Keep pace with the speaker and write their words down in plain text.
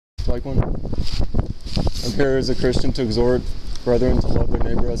you like one? I'm here as a Christian to exhort brethren to love their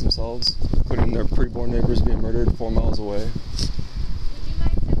neighbor as themselves, including their preborn neighbors being murdered 4 miles away. Would you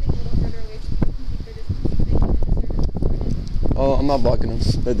mind stepping a little further away so people can keep their distance so they come in the service this morning? Oh, I'm not blocking them.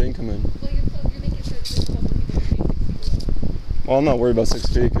 They can come in. Well, you're making sure that this is people are 6 feet away. Well, I'm not worried about 6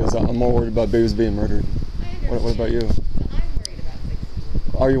 feet because I'm more worried about babies being murdered. I understand. What about you? But I'm worried about 6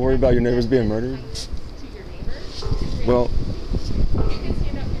 feet. Are you worried about your neighbors being murdered? To your neighbors? Well, You can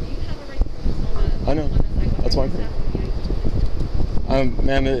stand up and you have a right to protest I know. That's why I'm here.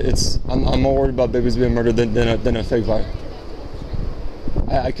 Ma'am, I'm more worried about babies being murdered than a fake virus.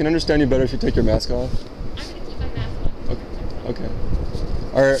 I can understand you better if you take your mask off. I'm going to keep my mask on.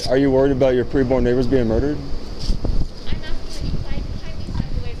 Okay. Are you worried about your preborn neighbors being murdered? I'm asking that you kindly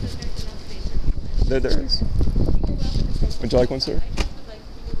stand away so that there's enough space for people. There is. You're welcome to protest. Would you like one, sir? I just would like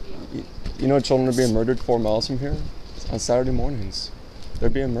people to be able to You know children are being murdered 4 miles from here on Saturday mornings. They're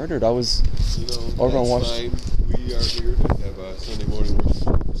being murdered. I was over on Washington. We are here to have a Sunday morning worship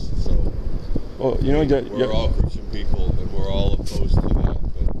service. So Well, we're all Christian people, and we're all opposed to that.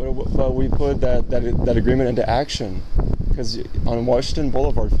 But we put that agreement into action because on Washington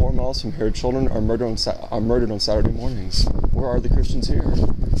Boulevard, 4 miles from here, children are murdered on Saturday mornings. Where are the Christians here?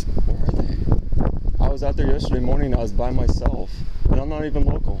 Where are they? I was out there yesterday morning. I was by myself, and I'm not even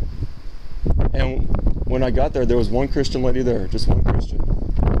local. And when I got there, there was one Christian lady there, just one Christian,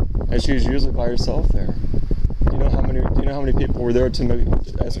 and she's usually by herself there. Do you know how many people were there to make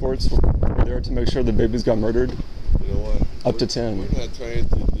escorts were there to make sure the babies got murdered? You know what? Up to 10. We're not trying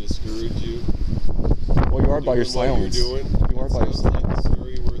to discourage you. Well, you are by your silence. You are by your silence. It's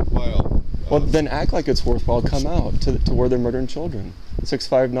very worthwhile. Well, then act like it's worthwhile. Come out to where they're murdering children.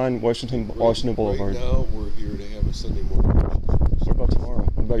 659 Washington Boulevard. Right now, we're here to have a Sunday morning worship service. What about tomorrow?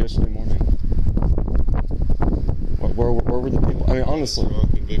 What about yesterday morning? Where were the people? I mean, honestly, Strong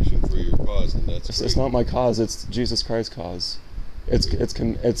conviction for your cause, and that's it's not my cause. It's Jesus Christ's cause. It's Jesus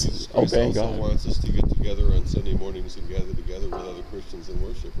Christ obeying also God. wants us to get together on Sunday mornings and gather together with other Christians and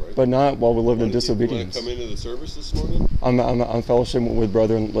worship, right? But not while we live in You disobedience. want to come into the service this morning? I'm fellowshipping with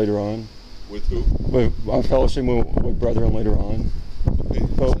brethren later on. With who? I'm fellowshipping with brethren later on. Okay,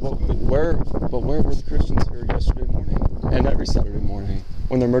 But sounds good. where were the Christians here yesterday morning and every Saturday morning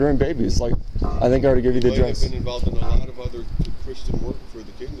when they're murdering babies? Like, I think I already gave you the You might address. have been involved in a lot of other Christian work for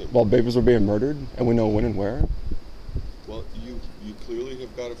the kingdom. While babies were being murdered, and we know when and where. Well, you clearly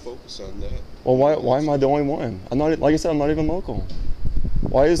have got to focus on that. Well, why am I the only one? I'm not, like I said, I'm not even local.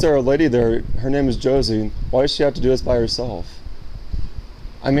 Why is there a lady there? Her name is Josie. Why does she have to do this by herself?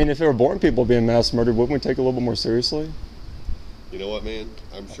 I mean, if there were born people being mass murdered, wouldn't we take it a little bit more seriously? You know what, man?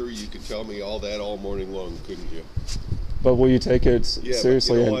 I'm sure you could tell me all that all morning long, couldn't you? But will you take it Yeah,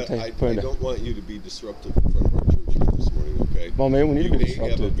 seriously but you know and what? put I it? don't want you to be disruptive in front of our church here this morning, okay? Well, maybe we need to be You may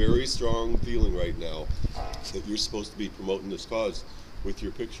have a disruptive. very strong feeling right now that you're supposed to be promoting this cause with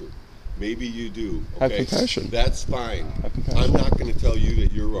your picture. Maybe you do, Have okay? compassion. That's fine. Have compassion. I'm not going to tell you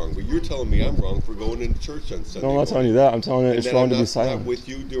that you're wrong, but you're telling me I'm wrong for going into church on Sunday No, I'm not telling you morning. that. I'm telling you And it's then wrong I'm to be not silent. with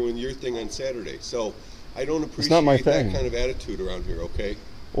you doing your thing on Saturday. So I don't appreciate not my that thing. kind of attitude around here, okay?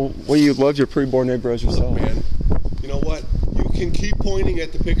 Well, you love your preborn neighbor as yourself. Look, man, you know what? You can keep pointing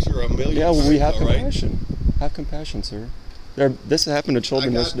at the picture a million Yeah, times, well, we have all right? compassion. Have compassion, sir. This happened to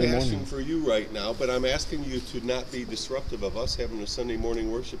children I got yesterday passion morning. for you right now, but I'm asking you to not be disruptive of us having a Sunday morning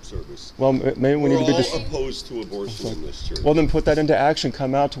worship service. Well, maybe we We're need to be all opposed to abortion in this church. Well, then put that into action.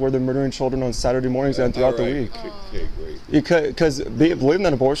 Come out to where they're murdering children on Saturday mornings and throughout All the right. week. Okay, great. Because believing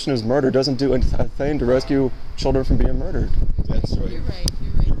that abortion is murder doesn't do a thing to rescue children from being murdered. That's right. You're right.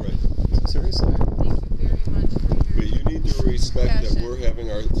 You're right. Seriously. Thank you very much for your But you need to respect that we're having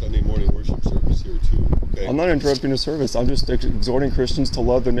our Sunday morning worship service here too, okay? I'm not interrupting the service. I'm just exhorting Christians to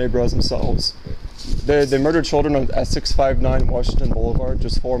love their neighbor as themselves. They murdered children at 659 Washington Boulevard,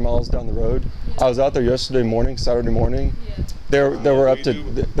 just 4 miles down the road. I was out there yesterday morning, Saturday morning. They were up to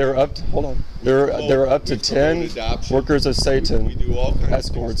hold on. They were up to 10 workers of Satan We do all kinds of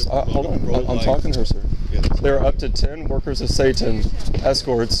escorts. things to Hold on, promote I'm pro-life. talking to her, sir. Yeah, that's There were right. up to 10 workers of Satan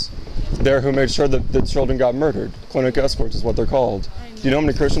escorts there who made sure that the children got murdered. Clinic escorts is what they're called. Do you know how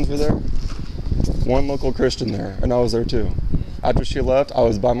many Christians were there? One local Christian there, and I was there too. After she left, I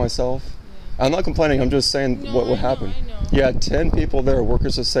was by myself. I'm not complaining, I'm just saying what happened. I know. You had 10 people there,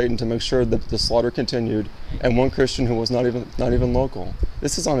 workers of Satan, to make sure that the slaughter continued, and one Christian who was not even local.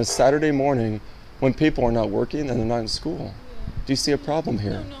 This is on a Saturday morning when people are not working and they're not in school. Do you see a problem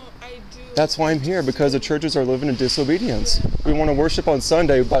here? No, I do. That's why I'm here, because the churches are living in disobedience. We want to worship on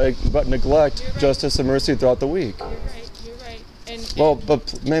Sunday, but neglect justice and mercy throughout the week. You're right. You're right. And Well,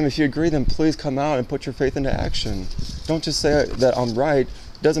 but ma'am, if you agree, then please come out and put your faith into action. Don't just say that I'm right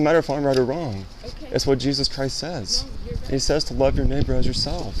doesn't matter if I'm right or wrong. Okay. It's what Jesus Christ says. No, you're right. He says to love your neighbor as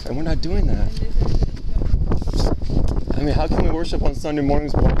yourself, and we're not doing that. And there's evidence. I mean, how can we worship on Sunday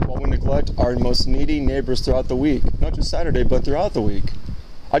mornings while we neglect our most needy neighbors throughout the week? Not just Saturday, but throughout the week.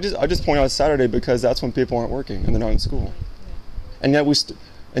 I just point out Saturday because that's when people aren't working and they're not in school, and yet we still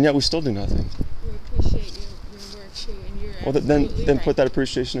do nothing. We appreciate your work too, and you're Well, then absolutely put that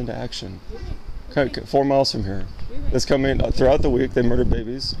appreciation into action. You're right. Okay, 4 miles from here. You're right. This coming throughout the week, they murder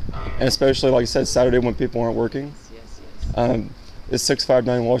babies, and especially, like I said, Saturday when people aren't working. Yes. It's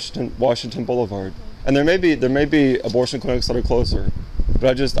 659 Washington Boulevard, and there may be abortion clinics that are closer,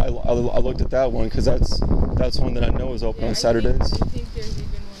 but I looked at that one because that's one that I know is open on Saturdays. I think there's even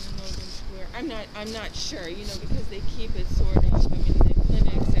one in Logan Square. I'm not sure, because they keep it sort of. I mean, the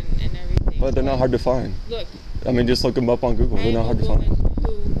clinics and everything. But they're not hard to find. Look. I mean, just look them up on Google. They're not hard to find. I'm a woman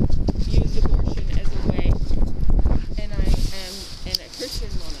who used abortion as a way, and I am a Christian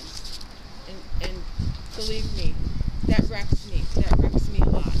woman, and believe me, that wrecks me. That wrecks me a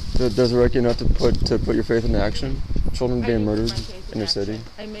lot. Does it wreck you enough to put your faith into action? Children being murdered in your city.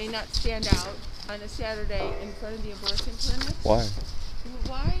 I may not stand out on a Saturday in front of the abortion clinic. Why?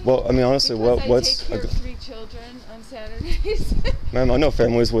 Why? Well, I mean, honestly, because what's I take care of 3 children on Saturdays. Ma'am, I know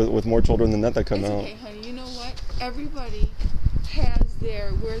families with more children than that come out. Okay, honey. You know what? Everybody has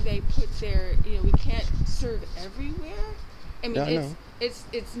where they put their. We can't serve everywhere. I mean, Yeah, I know.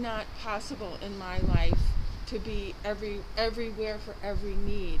 it's not possible in my life to be everywhere for every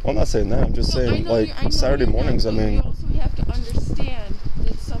need. Well, I'm not saying that. I'm just saying, like, Saturday mornings. I mean, you also have to understand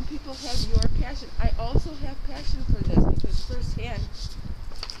that some people have your passion. I also have passion for this because firsthand,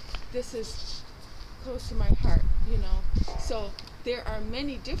 this is close to my heart. So there are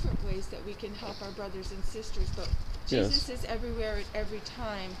many different ways that we can help our brothers and sisters, but Jesus is everywhere at every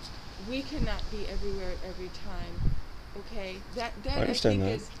time. We cannot be everywhere at every time. Okay, that I understand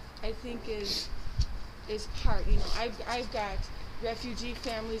I think is part. I've got refugee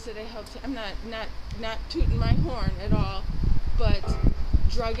families that I help. I'm not tooting my horn at all, but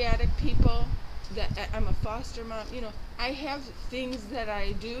drug addict people. That I'm a foster mom. I have things that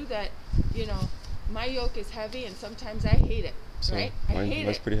I do that my yoke is heavy, and sometimes I hate it. So right? I hate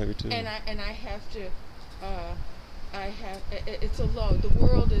mine's it. pretty heavy too. And I have to. It's a load. The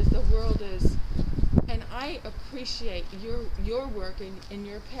world is. And I appreciate your work and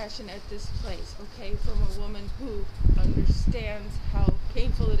your passion at this place, okay, from a woman who understands how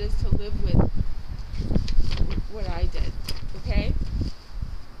painful it is to live with what I did, okay?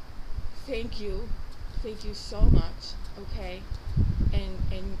 Thank you so much, okay?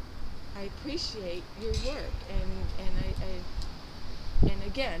 And I appreciate your work, and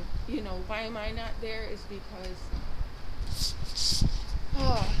again, why am I not there is because.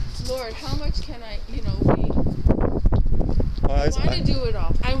 Oh, Lord, how much can I, we want to do it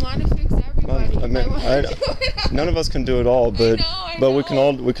all. I want to fix everybody. None of us can do it all, but I know. we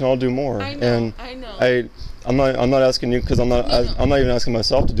can all do more. I know. I'm not asking you because I'm not even asking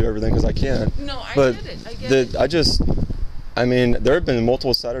myself to do everything because I can't. No, I but get it. I mean, there have been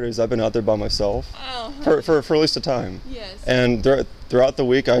multiple Saturdays I've been out there by myself for at least a time. Yes. And throughout the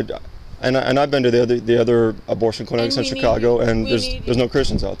week And I've been to the other abortion clinics in Chicago, and there's no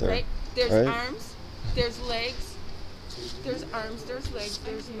Christians out there. Right? There's arms, there's legs, there's arms, there's legs,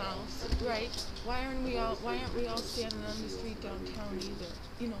 there's mouths, right? Why aren't we all standing on the street downtown either?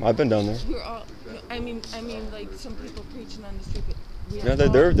 I've been down there. We're all. I mean, like some people preaching on the street, but we are. Yeah,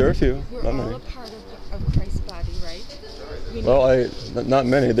 there are a few. We're not all many. a part of Christ's body, right? Not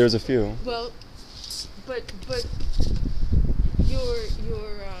many. There's a few. Well, but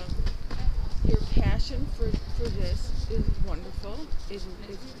your passion for this is wonderful, is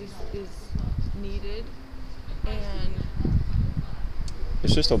needed, and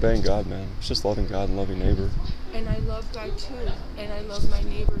it's just obeying God, man. It's just loving God and loving neighbor. And I love God too, and I love my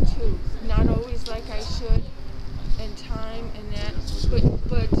neighbor too. Not always like I should, and time and that,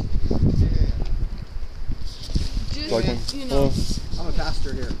 but just I'm a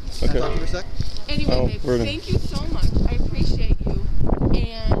pastor here. Okay. Can I talk to you for a sec? Anyway, babe, thank you so much. I appreciate you,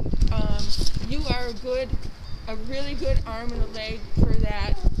 and you are a really good arm and a leg for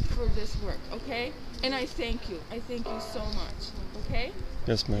this work, okay? And I thank you. I thank you so much, okay?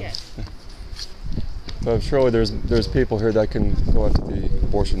 Yes, ma'am. Yes. But surely there's people here that can go after the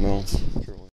abortion mill.